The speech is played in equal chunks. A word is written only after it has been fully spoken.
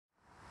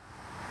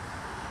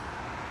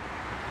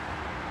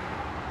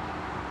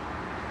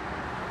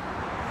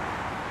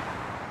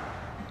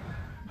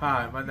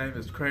Hi, my name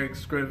is Craig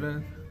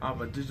Screven.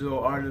 I'm a digital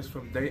artist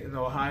from Dayton,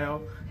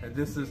 Ohio, and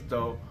this is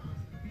the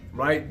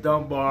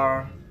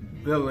WRIGHT-DUNBAR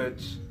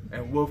Village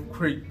and Wolf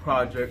Creek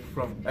project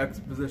from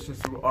Expositions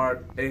Through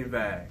Art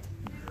AAVAG,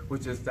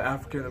 which is the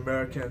African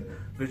American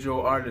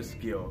Visual Artists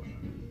Guild.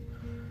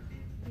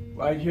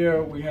 Right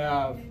here we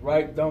have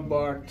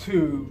WRIGHT-DUNBAR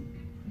 2,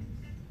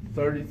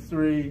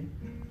 33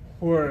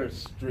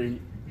 Horace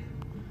Street,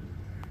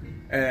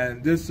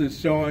 and this is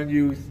showing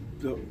you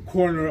the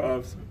corner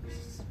of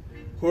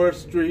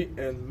Horace Street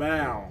and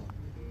Mound.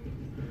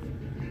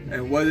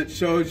 And what it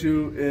shows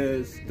you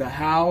is the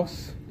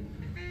house,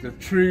 the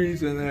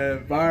trees, and the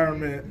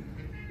environment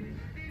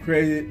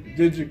created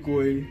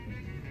digitally.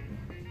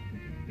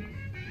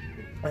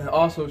 And it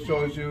also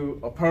shows you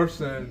a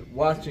person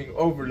watching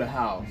over the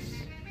house.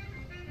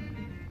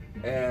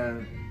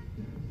 And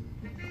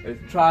I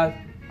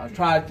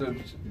tried to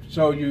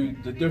show you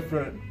the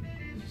different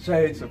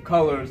shades of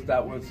colors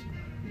that was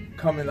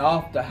coming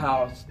off the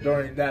house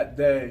during that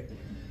day,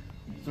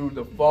 through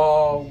the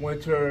fall,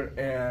 winter,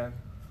 and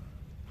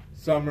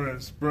summer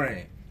and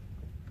spring,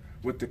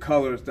 with the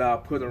colors that I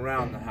put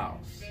around the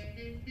house.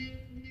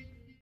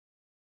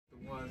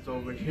 The ones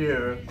over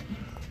here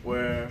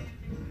where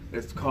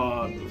it's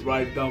called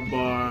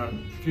WRIGHT-DUNBAR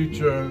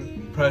Future,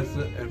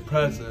 Present, and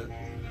Present,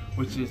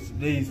 which is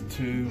these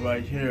two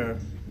right here.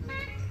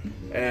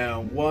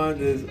 And one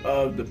is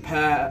of the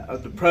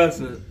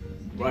present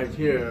right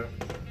here,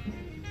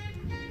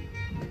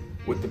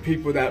 with the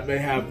people that may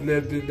have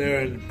lived in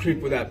there and the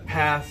people that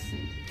pass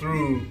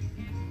through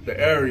the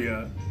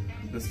area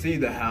to see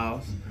the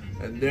house.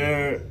 And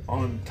there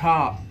on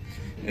top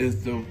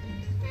is the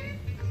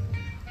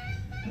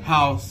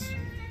house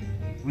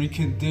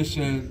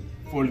reconditioned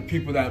for the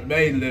people that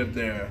may live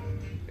there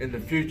in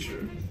the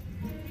future.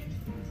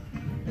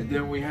 And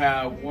then we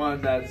have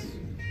one that's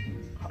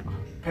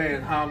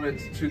paying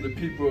homage to the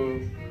people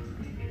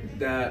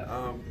that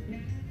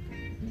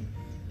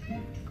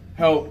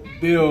helped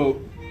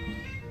build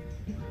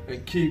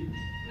and keep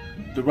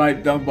the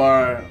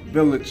WRIGHT-DUNBAR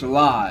Village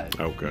alive.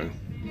 Okay.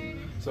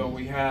 So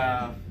we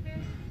have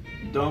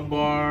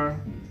Dunbar,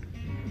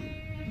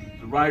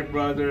 the Wright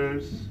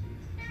brothers,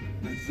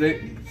 the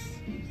Zicks,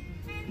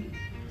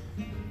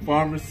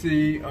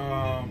 pharmacy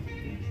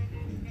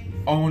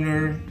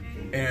owner,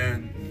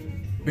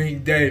 and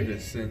Bing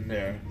Davis in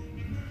there.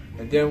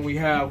 And then we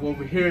have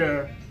over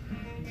here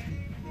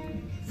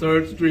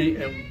 3rd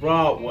Street and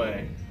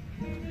Broadway.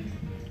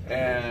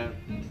 And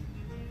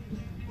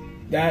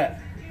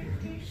that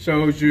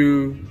shows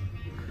you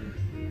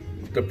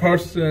the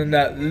person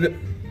that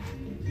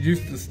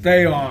used to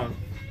stay on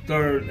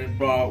 3rd and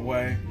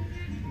Broadway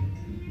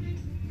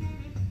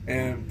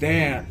and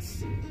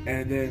dance,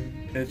 and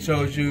then it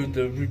shows you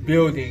the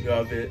rebuilding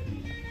of it,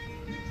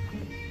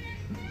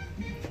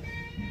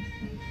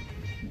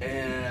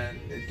 and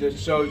it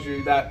just shows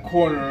you that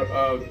corner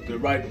of the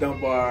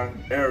WRIGHT-DUNBAR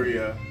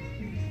area.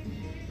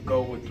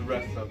 Go with the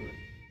rest of it.